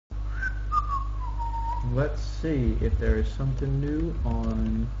let's see if there is something new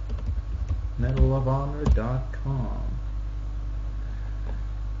on medalofhonor.com.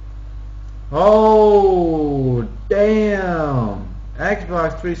 Oh, damn!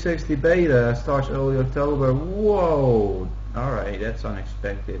 Xbox 360 beta starts early October. Whoa! Alright, that's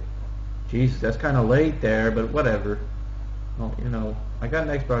unexpected. Jesus, that's kind of late there, but whatever. Well, you know, I got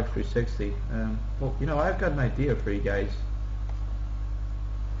an Xbox 360. Well, you know, I've got an idea for you guys.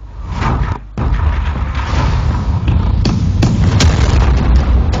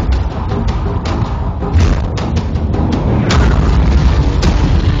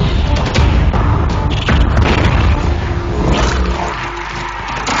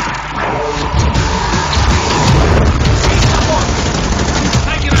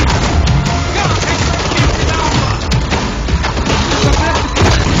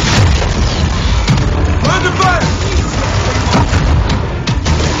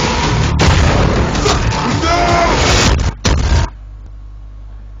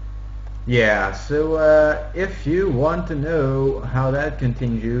 Yeah, so if you want to know how that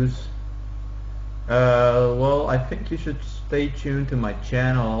continues, well, I think you should stay tuned to my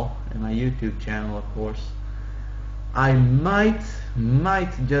channel, and my YouTube channel, of course. I might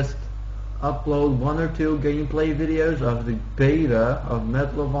just upload 1 or 2 gameplay videos of the beta of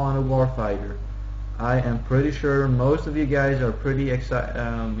Medal of Honor Warfighter. I am pretty sure most of you guys are pretty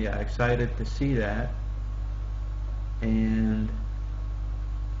excited to see that, and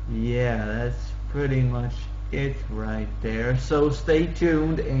yeah, that's pretty much it right there. So stay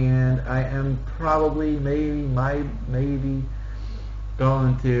tuned, and I am probably maybe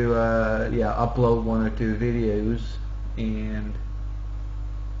going to upload 1 or 2 videos, and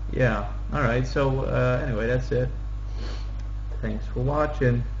yeah, alright, so anyway, that's it. Thanks for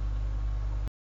watching.